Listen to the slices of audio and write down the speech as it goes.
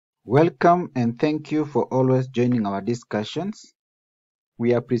Welcome and thank you for always joining our discussions.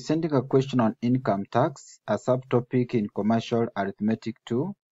 We are presenting a question on income tax, a subtopic in Commercial Arithmetic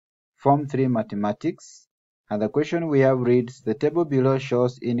 2, Form 3 Mathematics. And the question we have reads, the table below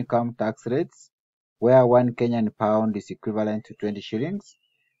shows income tax rates, where 1 Kenyan pound is equivalent to 20 shillings.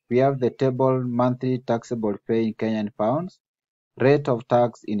 We have the table monthly taxable pay in Kenyan pounds, rate of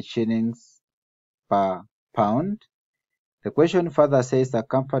tax in shillings per pound. The question further says a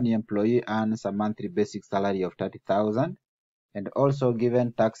company employee earns a monthly basic salary of 30,000 and also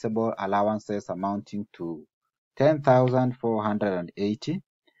given taxable allowances amounting to 10,480.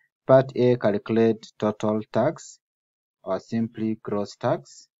 Part A, calculate total tax or simply gross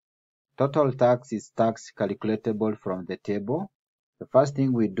tax. Total tax is tax calculatable from the table. The first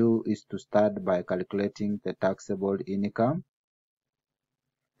thing we do is to start by calculating the taxable income.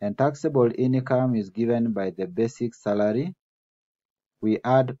 And taxable income is given by the basic salary. We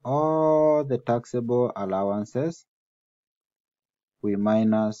add all the taxable allowances. We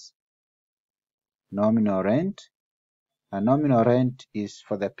minus nominal rent. A nominal rent is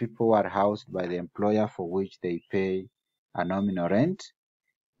for the people who are housed by the employer for which they pay a nominal rent.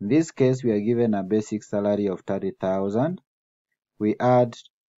 In this case, we are given a basic salary of 30,000. We add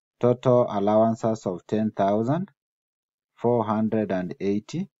total allowances of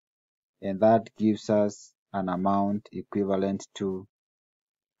 10,480, and that gives us an amount equivalent to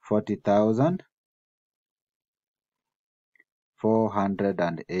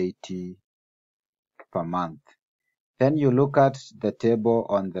 40,480 per month. Then you look at the table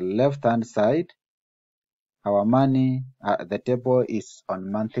on the left hand side. Our money, the table is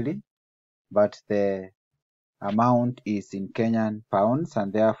on monthly, but the amount is in Kenyan pounds,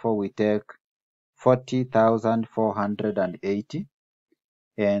 and therefore we take 40,480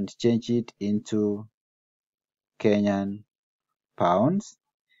 and change it into Kenyan pounds.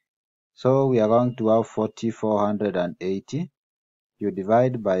 So we are going to have 40,480. You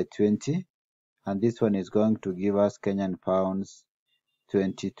divide by 20, and this one is going to give us Kenyan pounds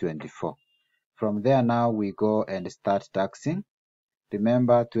 2024. From there now we go and start taxing.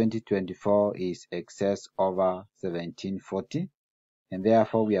 Remember 2024 is excess over 1740, and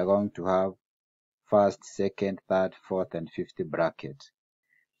therefore we are going to have first, second, third, fourth and fifth bracket.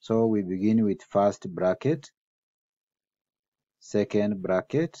 So we begin with first bracket, second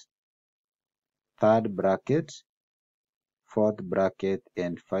bracket, third bracket, fourth bracket,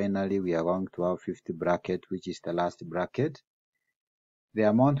 and finally we are going to have fifth bracket, which is the last bracket. The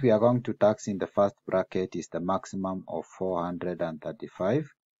amount we are going to tax in the first bracket is the maximum of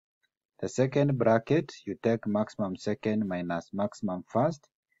 435. The second bracket, you take maximum second minus maximum first,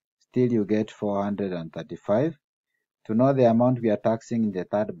 still you get 435. To know the amount we are taxing in the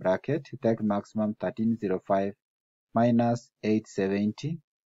third bracket, you take maximum 1305 minus 870,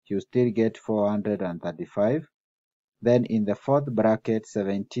 you still get 435. Then in the fourth bracket,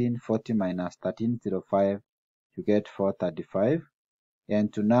 1740 minus 1305, you get 435.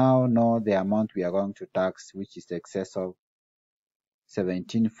 And to now know the amount we are going to tax, which is excess of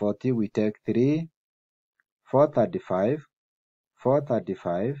 1740, we take 3, 435,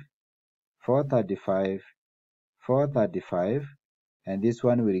 435, 435, 435, and this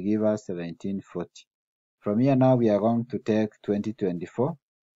one will give us 1740. From here now we are going to take 2024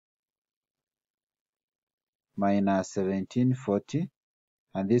 minus 1740,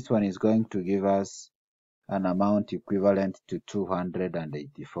 and this one is going to give us an amount equivalent to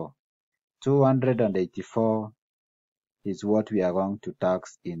 284. 284 is what we are going to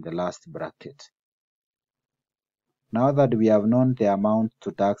tax in the last bracket. Now that we have known the amount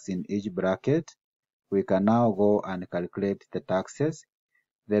to tax in each bracket, we can now go and calculate the taxes.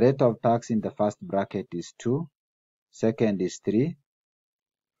 The rate of tax in the first bracket is 2, second is 3,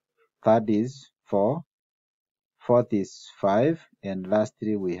 third is 4, fourth is 5, and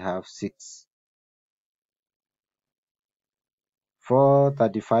lastly we have 6.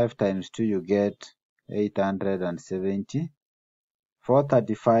 435 times 2 you get 870.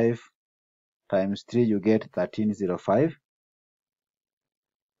 435 times 3 you get 1305.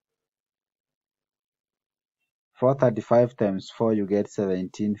 435 times 4 you get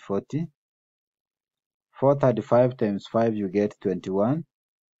 1740. 435 times 5 you get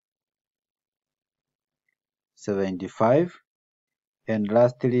 2175. And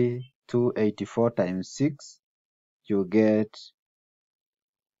lastly 284 times 6 you get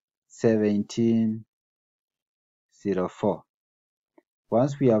 1704.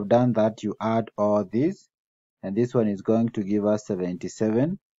 Once we have done that, you add all these, and this one is going to give us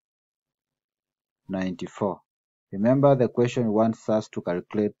 7794. Remember, the question wants us to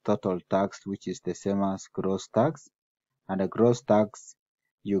calculate total tax, which is the same as gross tax, and the gross tax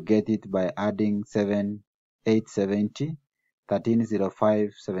you get it by adding 870, 1305,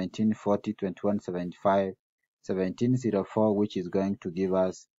 1740, 2175, 1704, which is going to give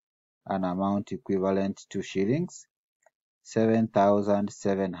us an amount equivalent to shillings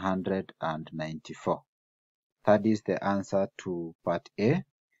 7,794. That is the answer to part A.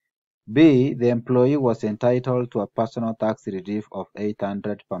 B. The employee was entitled to a personal tax relief of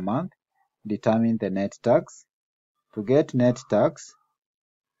 800 per month. Determine the net tax. To get net tax,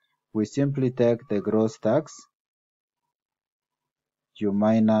 we simply take the gross tax, you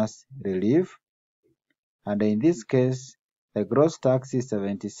minus relief, and in this case, the gross tax is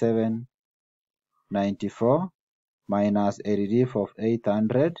 77.94 minus a relief of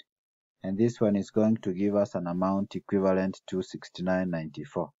 800, and this one is going to give us an amount equivalent to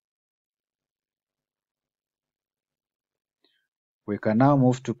 69.94. We can now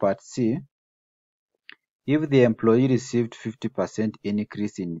move to part C. If the employee received 50%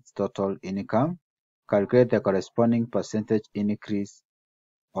 increase in its total income, calculate the corresponding percentage increase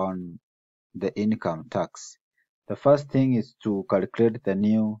on the income tax. The first thing is to calculate the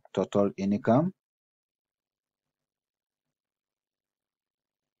new total income.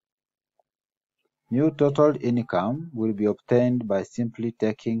 New total income will be obtained by simply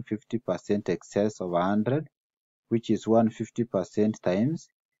taking 50% excess of 100, which is 150% times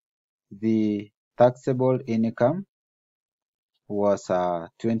the taxable income was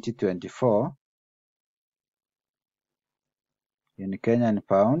 2024 in Kenyan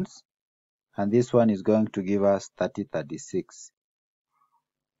pounds, and this one is going to give us 3036.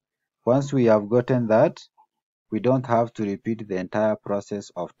 Once we have gotten that, we don't have to repeat the entire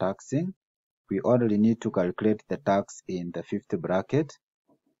process of taxing. We only need to calculate the tax in the fifth bracket.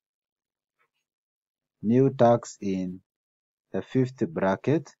 New tax in the fifth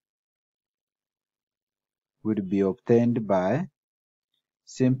bracket would be obtained by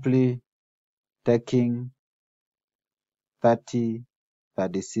simply taking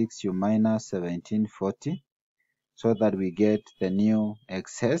 3036 you minus 1740, so that we get the new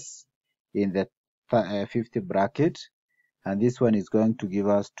excess in the fifth bracket, and this one is going to give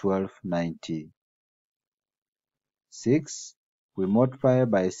us 1296. We multiply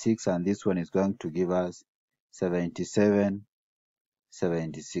by 6, and this one is going to give us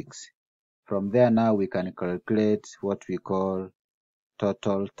 7776. From there now we can calculate what we call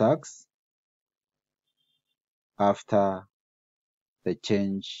total tax after the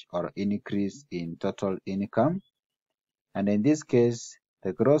change or increase in total income, and in this case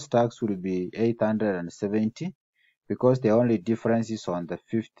the gross tax will be 870 because the only difference is on the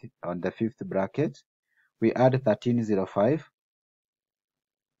fifth bracket. We add 1305,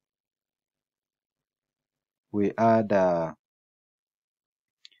 we add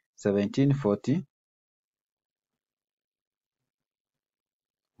 1740,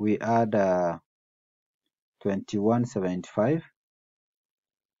 we add 2175,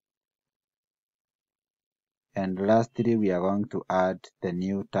 and lastly we are going to add the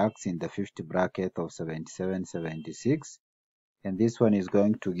new tax in the fifth bracket of 7776, and this one is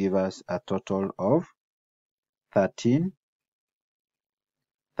going to give us a total of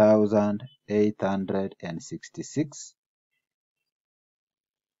 13,866,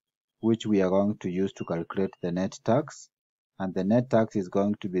 which we are going to use to calculate the net tax, and the net tax is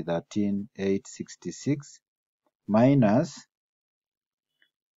going to be 13,866 minus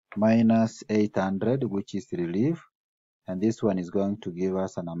 800, which is relief, and this one is going to give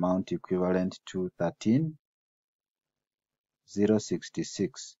us an amount equivalent to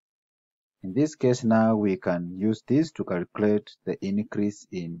 13,066. In this case now we can use this to calculate the increase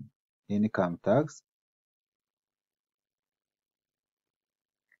in income tax.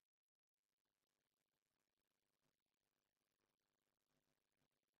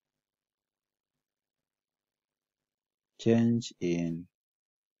 Change in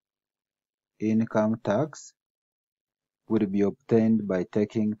income tax will be obtained by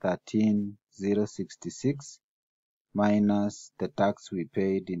taking 13,066 minus the tax we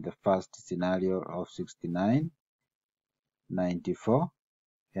paid in the first scenario of 69.94,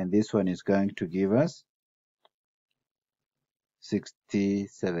 and this one is going to give us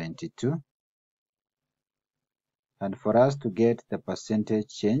 60.72. And for us to get the percentage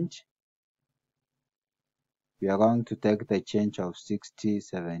change, we are going to take the change of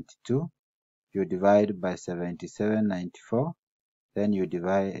 60.72, you divide by 77.94, then you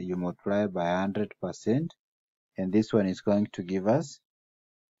multiply by 100%, and this one is going to give us,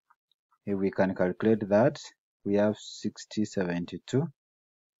 if we can calculate that, we have 60.72,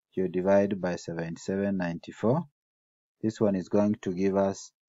 you divide by 77.94, this one is going to give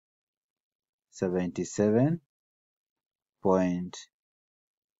us 77.94.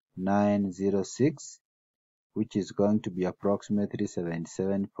 906, which is going to be approximately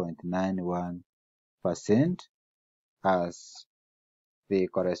 77.91% as the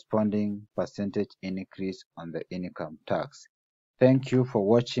corresponding percentage increase on the income tax. Thank you for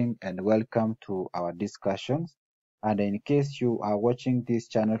watching and welcome to our discussions. And in case you are watching this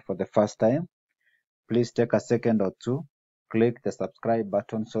channel for the first time, please take a second or two, click the subscribe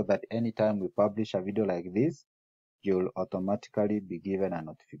button so that anytime we publish a video like this, you'll automatically be given a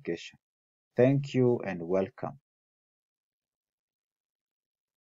notification. Thank you and welcome.